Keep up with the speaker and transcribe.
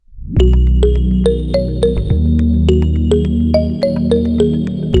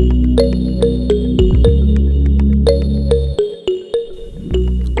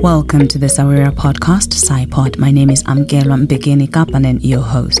Welcome to the SahWira podcast, SAIPOD. My name is Amkelwa Mbekeni Kapanen, your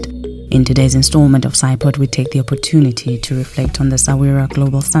host. In today's installment of SAIPOD, we take the opportunity to reflect on the SahWira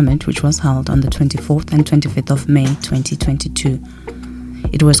Global Summit, which was held on the 24th and 25th of May 2022.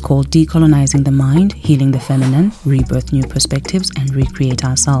 It was called Decolonising the Mind, Healing the Feminine, Rebirth New Perspectives, and Recreate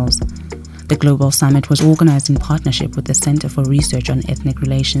Ourselves. The Global Summit was organised in partnership with the Centre for Research on Ethnic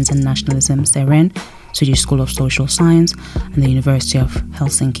Relations and Nationalism, CEREN, Swedish School of Social Science, and the University of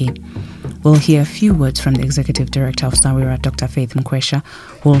Helsinki. We'll hear a few words from the Executive Director of SahWira, Dr. Faith Mkwesha,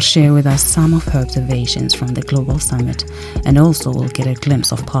 who will share with us some of her observations from the Global Summit, and also we'll get a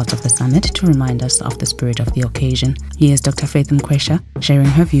glimpse of parts of the summit to remind us of the spirit of the occasion. Here's Dr. Faith Mkwesha sharing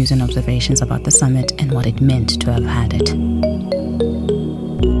her views and observations about the summit and what it meant to have had it.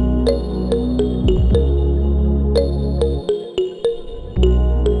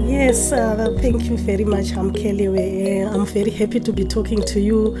 Yes, thank you very much, Amkelwa. I'm very happy to be talking to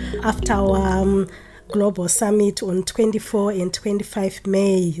you after our Global Summit on 24 and 25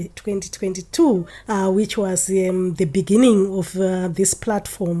 May 2022, which was the beginning of this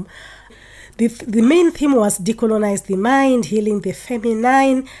platform. The main theme was Decolonize the Mind, Healing the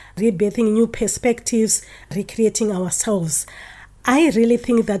Feminine, Rebirthing New Perspectives, Recreating Ourselves. I really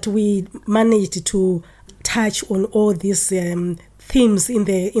think that we managed to touch on all these themes in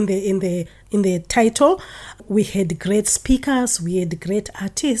the title. We had great speakers, we had great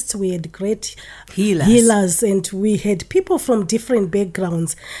artists, we had great healers, and we had people from different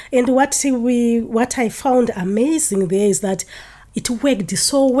backgrounds. And what I found amazing there is that it worked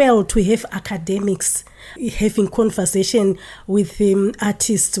so well to have academics having conversation with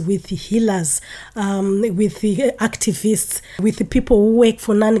artists, with healers, with the activists, with the people who work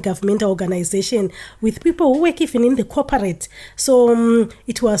for non-governmental organizations, with people who work even in the corporate. So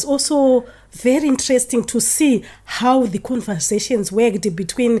it was also very interesting to see how the conversations worked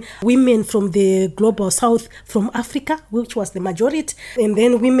between women from the Global South, from Africa, which was the majority, and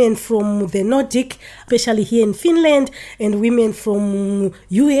then women from the Nordic, especially here in Finland, and women from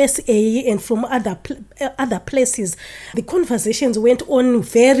USA and from other places. The conversations went on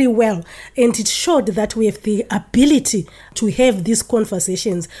very well, and it showed that we have the ability to have these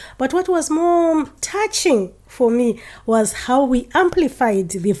conversations. But what was more touching for me was how we amplified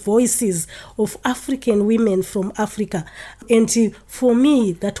the voices of African women from Africa. And for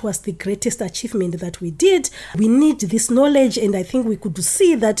me, that was the greatest achievement that we did. We need this knowledge, and I think we could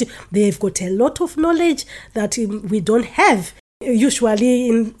see that they've got a lot of knowledge that we don't have.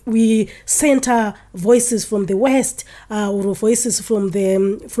 Usually we center voices from the West or voices from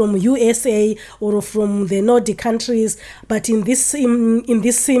USA or from the Nordic countries, but in this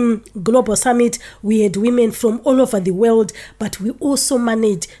Global Summit we had women from all over the world, but we also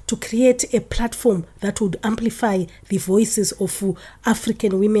managed to create a platform that would amplify the voices of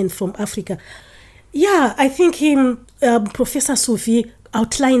African women from Africa. Yeah, I think Professor Sufi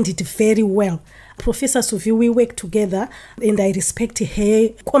outlined it very well. Professor Sufi, we work together, and I respect her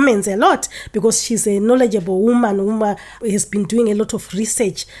comments a lot because she's a knowledgeable woman who has been doing a lot of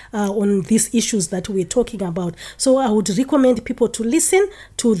research on these issues that we're talking about. So I would recommend people to listen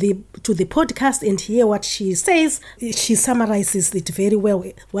to the podcast and hear what she says. She summarizes it very well,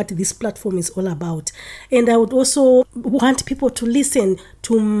 what this platform is all about. And I would also want people to listen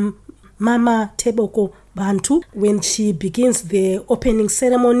to Mama Teboko Bantu when she begins the opening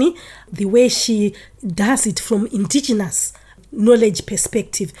ceremony, the way she does it from indigenous knowledge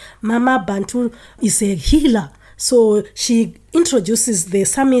perspective. Mama Bantu is a healer, so she introduces the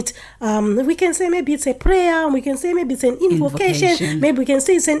summit. We can say maybe it's a prayer, we can say maybe it's an invocation. Maybe we can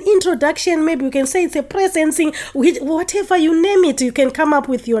say it's an introduction, maybe we can say it's a presencing, whatever you name it, you can come up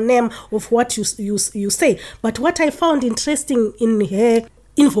with your name of what you say. But what I found interesting in her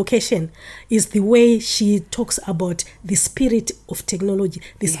invocation is the way she talks about the spirit of technology,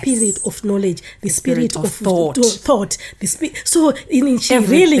 the spirit of knowledge, the spirit of thought. So she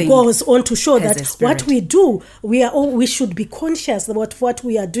really goes on to show that what we do, we should be conscious about what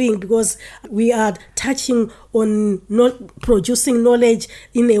we are doing, because we are touching on not producing knowledge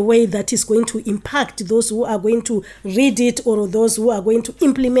in a way that is going to impact those who are going to read it, or those who are going to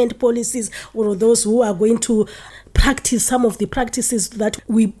implement policies, or those who are going to practice some of the practices that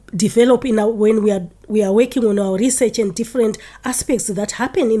we develop when we are working on our research and different aspects that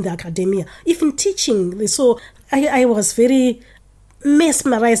happen in the academia, even teaching. So I was very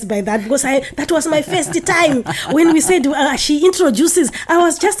mesmerized by that, because that was my first time when we said she introduces. I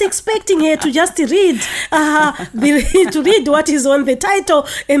was just expecting her to just read to read what is on the title,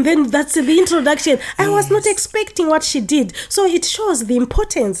 and then that's the introduction. I was not expecting what she did. So it shows the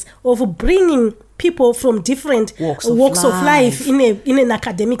importance of bringing people from different walks of life in an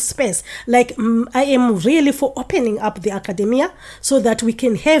academic space. Like I am really for opening up the academia so that we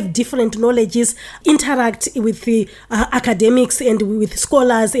can have different knowledges, interact with the academics and with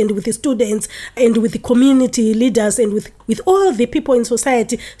scholars and with the students and with the community leaders and with all the people in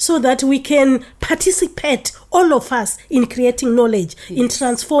society, so that we can participate, all of us, in creating knowledge, in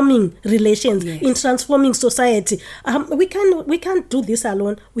transforming relations, in transforming society. We can't do this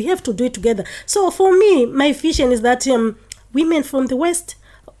alone. We have to do it together. So for me, my vision is that women from the West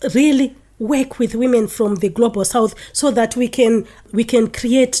really work with women from the global South, so that we can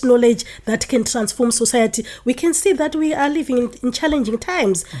create knowledge that can transform society. We can see that we are living in challenging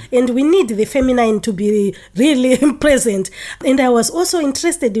times, and we need the feminine to be really present. And I was also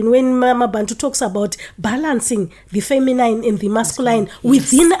interested in when Mama Bantu talks about balancing the feminine and the masculine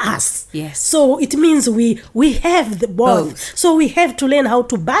within us. Yes. So it means we have the both. So we have to learn how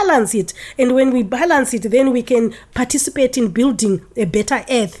to balance it. And when we balance it, then we can participate in building a better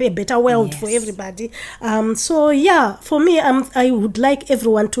earth, a better world for everybody. For me, I would like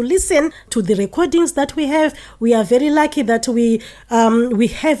everyone to listen to the recordings that we have. We are very lucky that we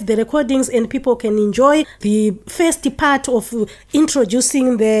have the recordings and people can enjoy the first part of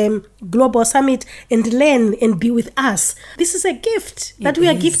introducing the Global Summit and learn and be with us. This is a gift that we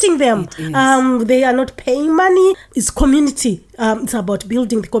are gifting them. They are not paying money. It's community. It's about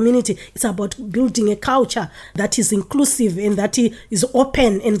building the community. It's about building a culture that is inclusive and that is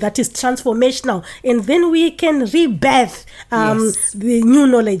open and that is transformational. And then we can rebirth the new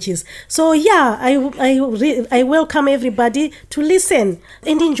knowledges. So I welcome everybody to listen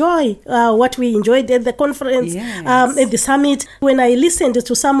and enjoy what we enjoyed at the conference, at the summit. When I listened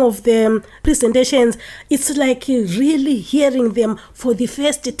to some of the presentations, it's like really hearing them for the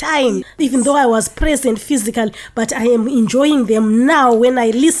first time, even though I was present physically, but I am enjoying them now. When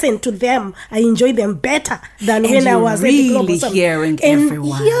I listen to them, I enjoy them better than when I was really at the Global Summit. Hearing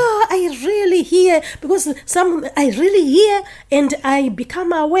everyone. I really hear, because I really hear and I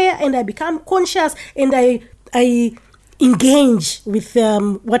become aware and I become conscious and I engage with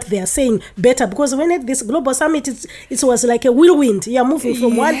what they are saying better, because when at this Global Summit it was like a whirlwind. You are moving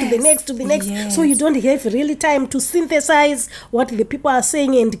from one to the next, so you don't have really time to synthesize what the people are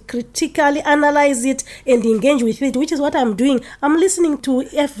saying and critically analyze it and engage with it, which is what I'm doing. I'm listening to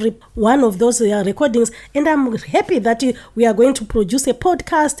every one of those recordings, and I'm happy that we are going to produce a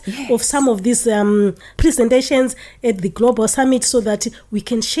podcast of some of these presentations at the Global Summit, so that we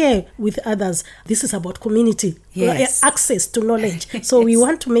can share with others. This is about community. Access to knowledge. So we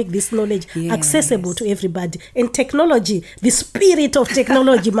want to make this knowledge accessible to everybody. And technology, the spirit of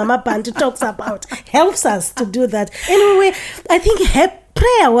technology Mama Bantu talks about, helps us to do that. Anyway, I think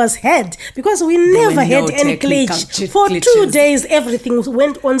prayer was heard, because we never had any glitch. For 2 days, everything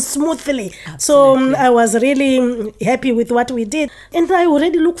went on smoothly. So I was really happy with what we did. And I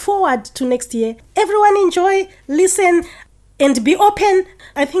already look forward to next year. Everyone enjoy, listen, and be open.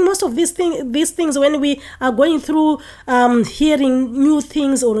 I think most of these things, when we are going through hearing new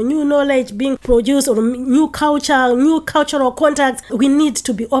things or new knowledge being produced or new culture, new cultural contacts, we need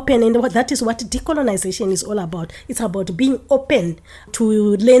to be open. And that is what decolonization is all about. It's about being open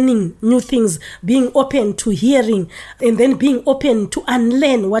to learning new things, being open to hearing, and then being open to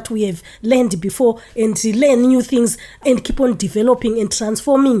unlearn what we have learned before and to learn new things and keep on developing and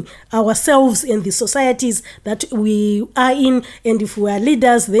transforming ourselves and the societies that we are in. And if we are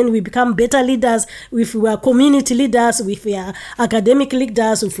leaders, then we become better leaders. If we are community leaders, if we are academic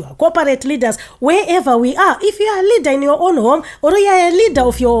leaders, if we are corporate leaders, wherever we are, if you are a leader in your own home or you are a leader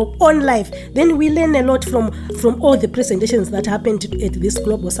of your own life, then we learn a lot from all the presentations that happened at this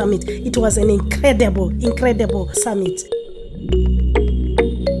Global Summit. It was an incredible summit.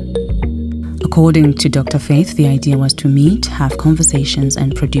 According to Dr. Faith, the idea was to meet, have conversations,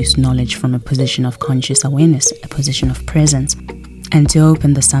 and produce knowledge from a position of conscious awareness, a position of presence. And to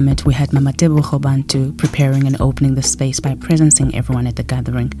open the summit, we had Mama Tebogo Bantu preparing and opening the space by presencing everyone at the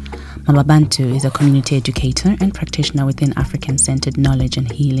gathering. Mama Bantu is a community educator and practitioner within African-centered knowledge and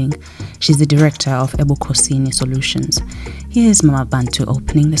healing. She's the director of Ebukosini Solutions. Here's Mama Bantu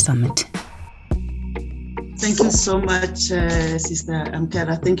opening the summit. Thank you so much, Sister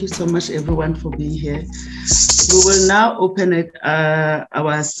Amkela. Thank you so much, everyone, for being here. We will now open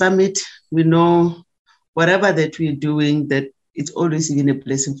our summit. We know whatever that we're doing, that it's always been a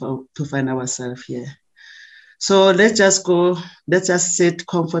blessing to find ourselves here. So let's just go. Let's just sit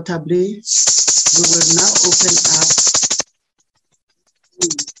comfortably. We will now open up.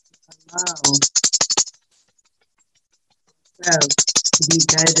 Allow ourselves to be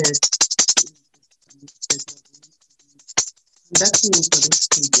guided. Conducting for these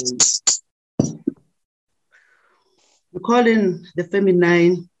 2 days. We call in the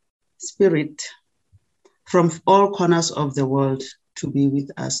feminine spirit from all corners of the world to be with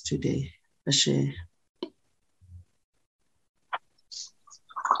us today. Ashe.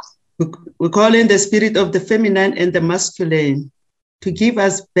 We call in the spirit of the feminine and the masculine to give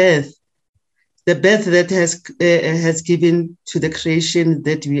us birth, the birth that has given to the creation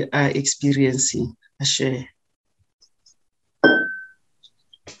that we are experiencing. Ashe.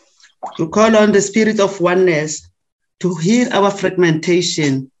 We call on the spirit of oneness to heal our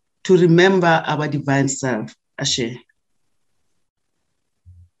fragmentation, to remember our divine self. Ashe.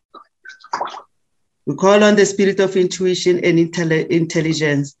 We call on the spirit of intuition and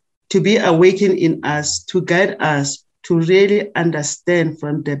intelligence to be awakened in us, to guide us, to really understand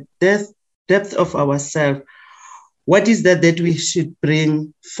from the depth of ourselves what is that we should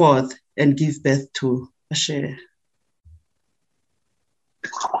bring forth and give birth to. Ashe.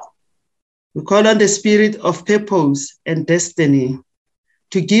 We call on the spirit of purpose and destiny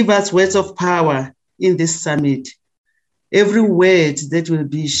to give us words of power in this summit. Every word that will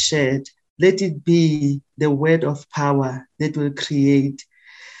be shared, let it be the word of power that will create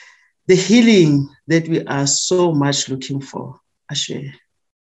the healing that we are so much looking for. Ashe.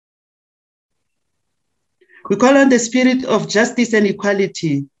 We call on the spirit of justice and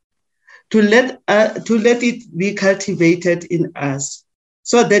equality to let it be cultivated in us,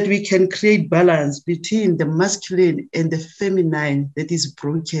 so that we can create balance between the masculine and the feminine that is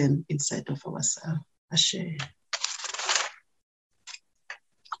broken inside of ourselves. Ashe.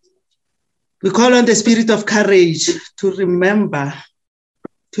 We call on the spirit of courage to remember,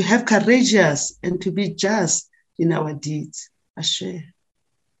 to have courageous and to be just in our deeds. Ashe.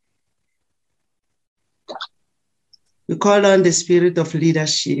 We call on the spirit of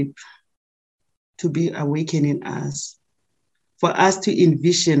leadership to be awakened in us, for us to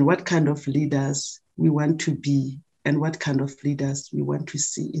envision what kind of leaders we want to be and what kind of leaders we want to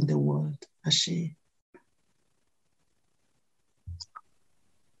see in the world. Ashe.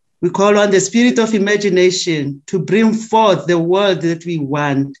 We call on the spirit of imagination to bring forth the world that we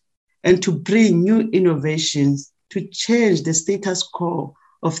want and to bring new innovations to change the status quo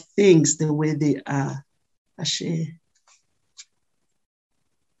of things the way they are. Ashe.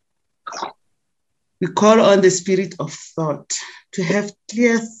 We call on the spirit of thought to have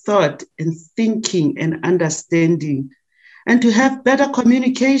clear thought and thinking and understanding, and to have better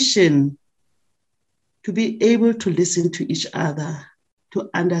communication, to be able to listen to each other,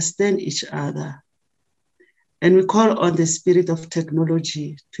 to understand each other. And we call on the spirit of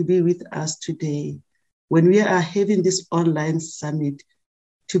technology to be with us today when we are having this online summit,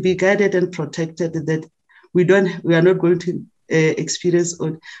 to be guided and protected, that we are not going to experience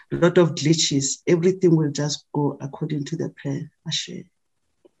a lot of glitches. Everything will just go according to the plan. Ashe.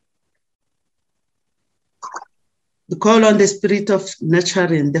 We call on the spirit of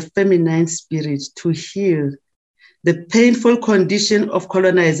nurturing, the feminine spirit, to heal the painful condition of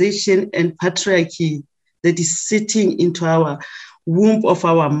colonization and patriarchy that is sitting into our womb of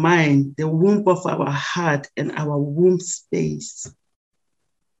our mind, the womb of our heart, and our womb space.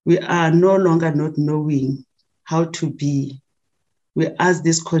 We are no longer not knowing how to be. We ask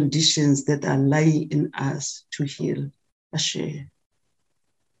these conditions that are lying in us to heal. Ashe.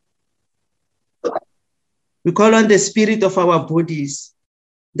 We call on the spirit of our bodies,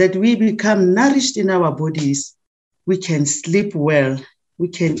 that we become nourished in our bodies. We can sleep well, we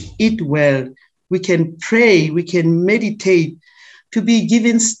can eat well, we can pray, we can meditate, to be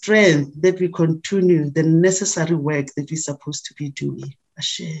given strength that we continue the necessary work that we're supposed to be doing.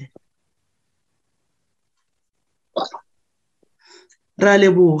 Ashe. Ra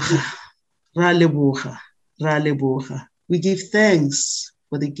leboga, ra leboga, ra leboga. We give thanks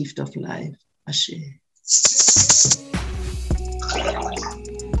for the gift of life. Ashe.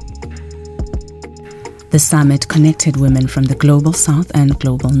 The summit connected women from the global south and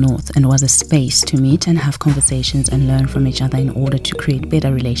global north, and was a space to meet and have conversations and learn from each other in order to create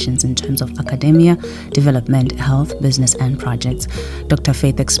better relations in terms of academia, development, health, business, and projects. Dr.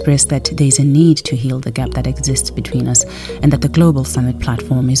 Faith expressed that there is a need to heal the gap that exists between us, and that the Global Summit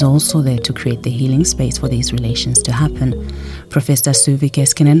platform is also there to create the healing space for these relations to happen. Professor Suvi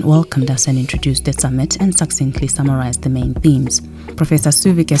Keskinen welcomed us and introduced the summit and succinctly summarized the main themes. Professor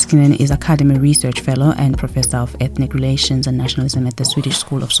Suvi Keskinen is Academy Research Fellow and Professor of Ethnic Relations and Nationalism at the Swedish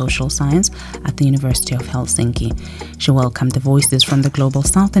School of Social Science at the University of Helsinki. She welcomed the voices from the Global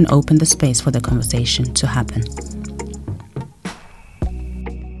South and opened the space for the conversation to happen.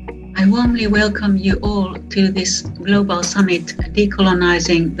 I warmly welcome you all to this Global Summit,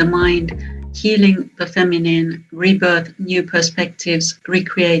 Decolonising the Mind, Healing the Feminine, Rebirth, New Perspectives,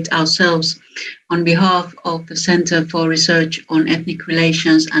 Recreate Ourselves, on behalf of the Center for Research on Ethnic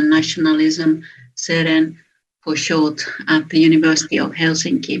Relations and Nationalism, CEREN for short, at the University of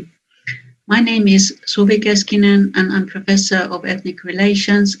Helsinki. My name is Suvi Keskinen, and I'm Professor of Ethnic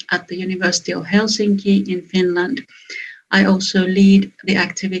Relations at the University of Helsinki in Finland. I also lead the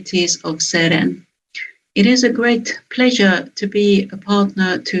activities of CEREN. It is a great pleasure to be a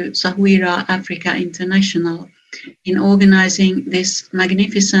partner to SahWira Africa International in organizing this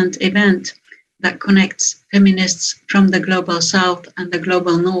magnificent event that connects feminists from the Global South and the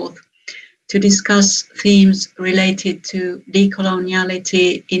Global North to discuss themes related to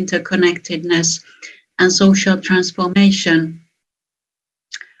decoloniality, interconnectedness, and social transformation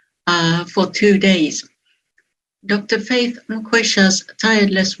for 2 days. Dr. Faith Mkwesha's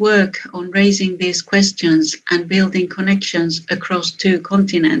tireless work on raising these questions and building connections across 2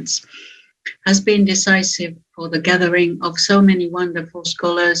 continents has been decisive for the gathering of so many wonderful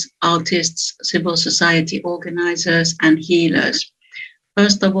scholars, artists, civil society organizers, and healers.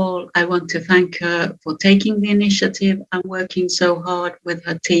 First of all, I want to thank her for taking the initiative and working so hard with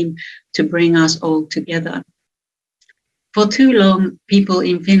her team to bring us all together. For too long, people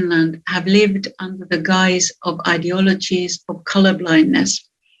in Finland have lived under the guise of ideologies of colorblindness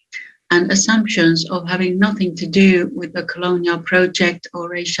and assumptions of having nothing to do with the colonial project or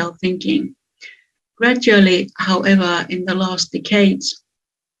racial thinking. Gradually, however, in the last decades,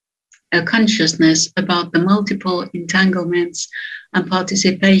 a consciousness about the multiple entanglements and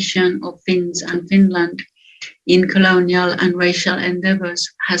participation of Finns and Finland in colonial and racial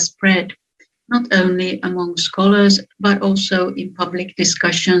endeavors has spread, not only among scholars, but also in public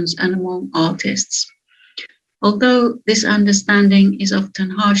discussions and among artists. Although this understanding is often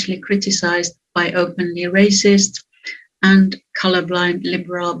harshly criticized by openly racist and colorblind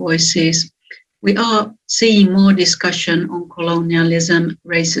liberal voices, we are seeing more discussion on colonialism,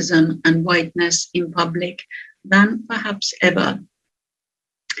 racism, and whiteness in public than perhaps ever.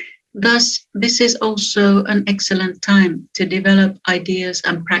 Thus, this is also an excellent time to develop ideas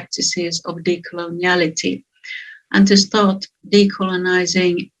and practices of decoloniality and to start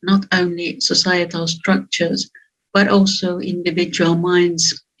decolonizing not only societal structures, but also individual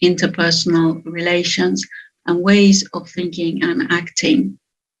minds, interpersonal relations, and ways of thinking and acting.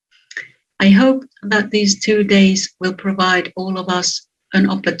 I hope that these 2 days will provide all of us an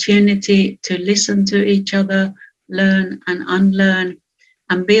opportunity to listen to each other, learn and unlearn,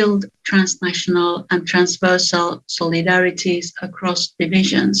 and build transnational and transversal solidarities across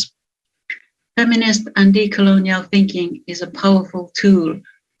divisions. Feminist and decolonial thinking is a powerful tool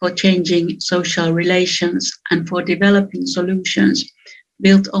for changing social relations and for developing solutions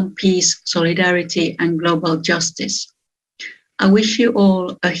built on peace, solidarity, and global justice. I wish you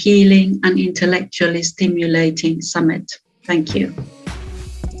all a healing and intellectually stimulating summit. Thank you.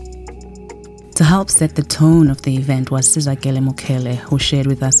 To help set the tone of the event was Sizakele Mokele, who shared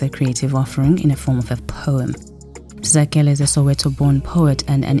with us a creative offering in the form of a poem. Sizakele is a Soweto-born poet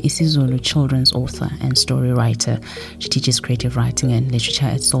and an isiZulu children's author and story writer. She teaches creative writing and literature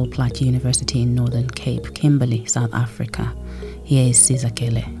at Sol Plaatje University in Northern Cape, Kimberley, South Africa. Here is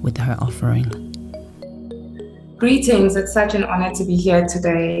Sizakele with her offering. Greetings, it's such an honor to be here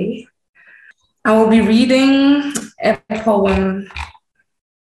today. I will be reading a poem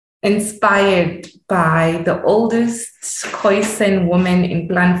inspired by the oldest Khoisan woman in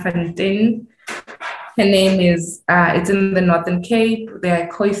Bloemfontein. Her name is, it's in the Northern Cape, they are a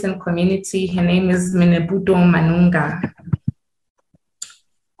Khoisan community. Her name is Minebuto Manunga.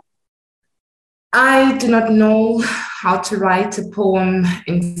 I do not know how to write a poem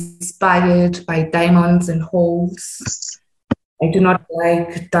inspired by diamonds and holes. I do not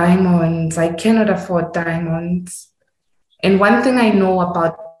like diamonds. I cannot afford diamonds. And one thing I know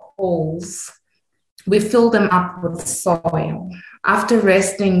about holes, we fill them up with soil. After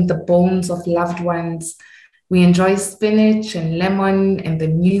resting the bones of loved ones, we enjoy spinach and lemon and the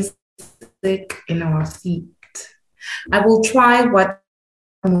music in our feet. I will try what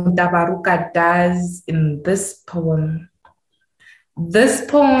Mutabaruka does in this poem. This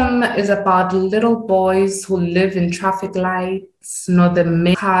poem is about little boys who live in traffic lights, not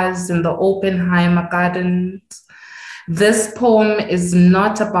the cars in the Oppenheimer Gardens. This poem is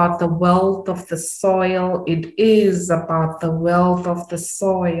not about the wealth of the soil. It is about the wealth of the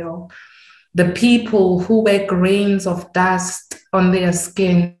soil. The people who wear grains of dust on their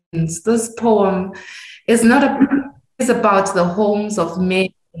skins. This poem is about the homes of men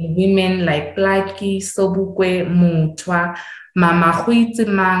and women like Plaatje, Sobukwe, Mutwa, Mama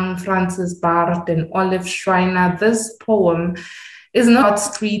Huitimang, Francis Bart, and Olive Schreiner. This poem is not about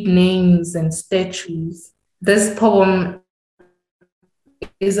street names and statues. This poem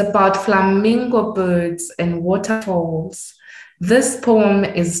is about flamingo birds and waterfalls. This poem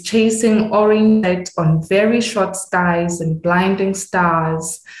is chasing orange light on very short skies and blinding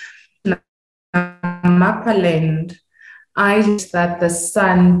stars. Mapaland, I wish that the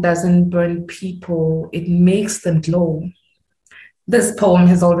sun doesn't burn people, it makes them glow. This poem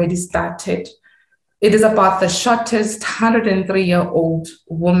has already started. It is about the shortest 103-year-old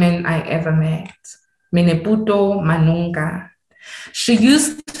woman I ever met, Meneputo Manunga. She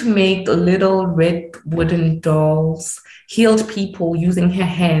used to make little red wooden dolls, healed people using her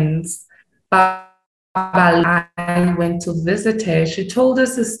hands. But I went to visit her. She told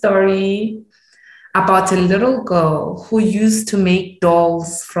us a story about a little girl who used to make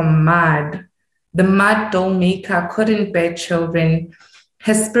dolls from mud. The mud doll maker couldn't bear children.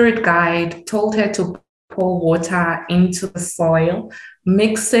 Her spirit guide told her to pour water into the soil,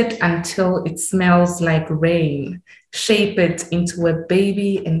 mix it until it smells like rain, shape it into a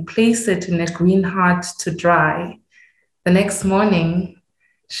baby and place it in a green heart to dry. The next morning,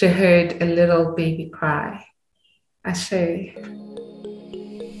 she heard a little baby cry. Ashe.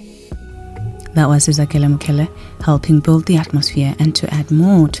 That was Isakele Mukele, helping build the atmosphere, and to add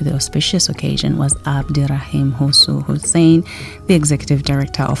more to the auspicious occasion was Abdirahim Hosu Hussein, the Executive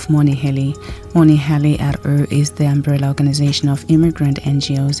Director of Moniheli. Moniheli RO is the umbrella organization of immigrant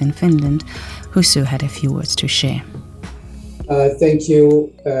NGOs in Finland. Hosu had a few words to share. Thank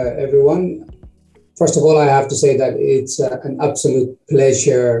you, everyone. First of all, I have to say that it's an absolute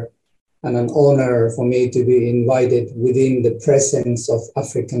pleasure and an honor for me to be invited within the presence of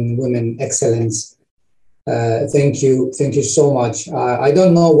African women excellence. Thank you so much. I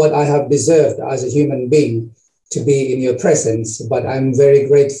don't know what I have deserved as a human being to be in your presence, but I'm very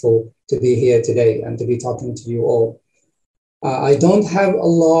grateful to be here today and to be talking to you all. I don't have a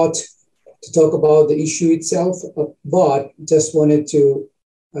lot to talk about the issue itself, but just wanted to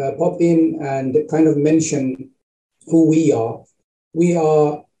pop in and kind of mention who we are. We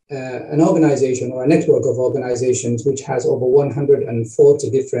are an organization or a network of organizations which has over 140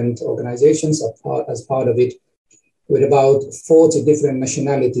 different organizations as part of it, with about 40 different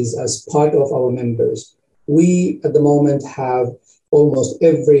nationalities as part of our members. We, at the moment, have almost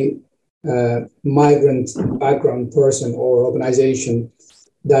every migrant background person or organization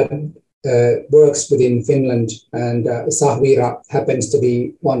that works within Finland, and SahWira happens to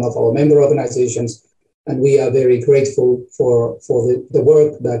be one of our member organizations. And we are very grateful for the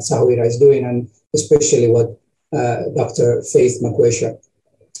work that SahWira is doing, and especially what Dr. Faith Mkwesha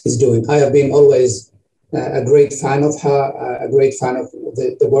is doing. I have been always a great fan of her, a great fan of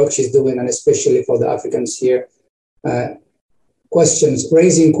the work she's doing, and especially for the Africans here.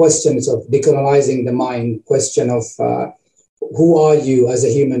 Raising questions of decolonizing the mind, question of who are you as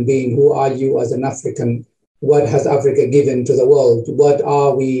a human being? Who are you as an African? What has Africa given to the world? What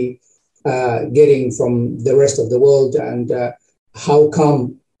are we getting from the rest of the world, and how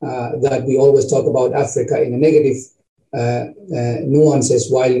come that we always talk about Africa in a negative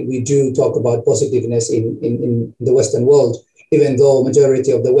nuances while we do talk about positiveness in the Western world, even though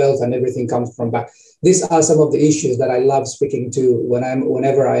majority of the wealth and everything comes from back. These are some of the issues that I love speaking to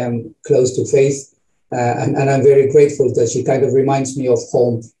whenever I am close to Faith, and I'm very grateful that she kind of reminds me of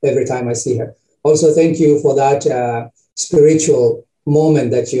home every time I see her. Also, thank you for that spiritual moment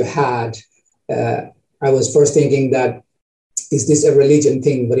that you had. I was first thinking that, is this a religion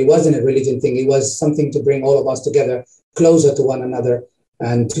thing? But it wasn't a religion thing. It was something to bring all of us together, closer to one another,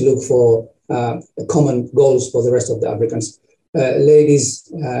 and to look for common goals for the rest of the Africans.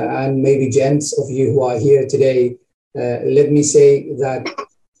 Ladies and maybe gents of you who are here today, let me say that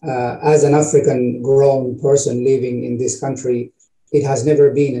as an African grown person living in this country, it has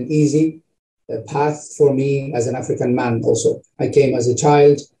never been an easy path for me as an African man also. I came as a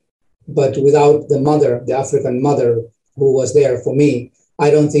child, but without the mother, the African mother who was there for me,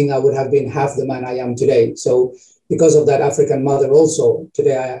 I don't think I would have been half the man I am today. So because of that African mother also,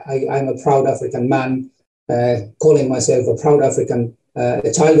 today I'm a proud African man, calling myself a proud African,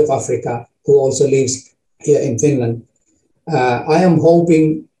 a child of Africa who also lives here in Finland. I am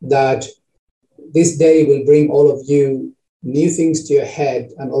hoping that this day will bring all of you new things to your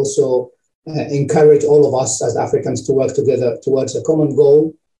head, and also encourage all of us as Africans to work together towards a common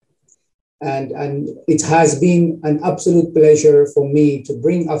goal. And it has been an absolute pleasure for me to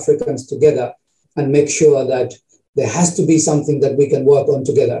bring Africans together and make sure that there has to be something that we can work on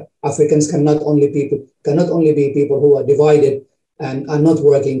together. Africans cannot only be people who are divided and are not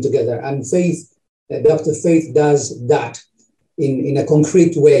working together. And Faith, Dr. Faith does that in a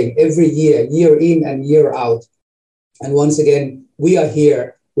concrete way every year, year in and year out. And once again, we are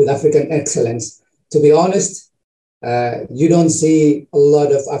here with African excellence. To be honest, you don't see a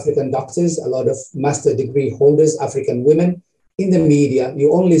lot of African doctors, a lot of master degree holders, African women in the media.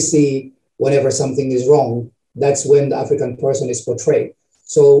 You only see whenever something is wrong, that's when the African person is portrayed.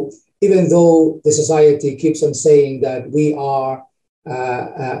 So even though the society keeps on saying that we are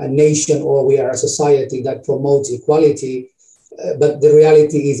a nation or we are a society that promotes equality, but the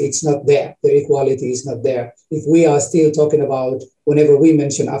reality is it's not there. The equality is not there. If we are still talking about, whenever we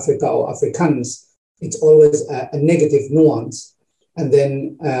mention Africa or Africans, it's always a negative nuance. And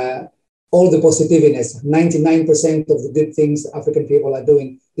then all the positiveness, 99% of the good things African people are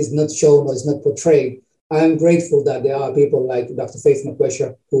doing is not shown or is not portrayed. I am grateful that there are people like Dr. Faith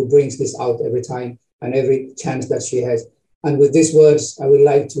Mkwesha who brings this out every time and every chance that she has. And with these words, I would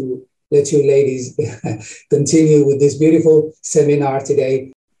like to let you ladies continue with this beautiful seminar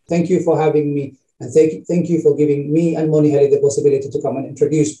today. Thank you for having me. And thank you for giving me and Moniheli the possibility to come and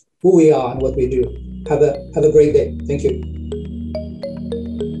introduce who we are and what we do. Have a great day. Thank you.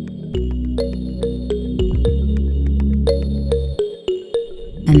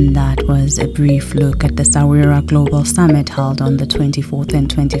 And that was a brief look at the SahWira Global Summit held on the 24th and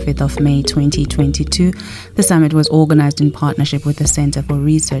 25th of May 2022. The summit was organized in partnership with the Center for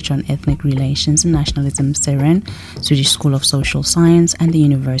Research on Ethnic Relations and Nationalism, CEREN, Swedish School of Social Science, and the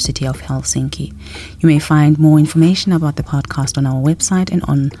University of Helsinki. You may find more information about the podcast on our website and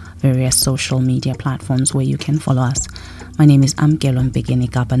on various social media platforms where you can follow us. My name is Amkelon Begeni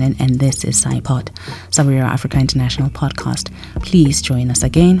Kapanen, and this is SAIPOD, SahWira Africa International Podcast. Please join us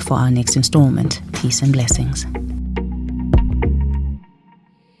again for our next installment. Peace and blessings.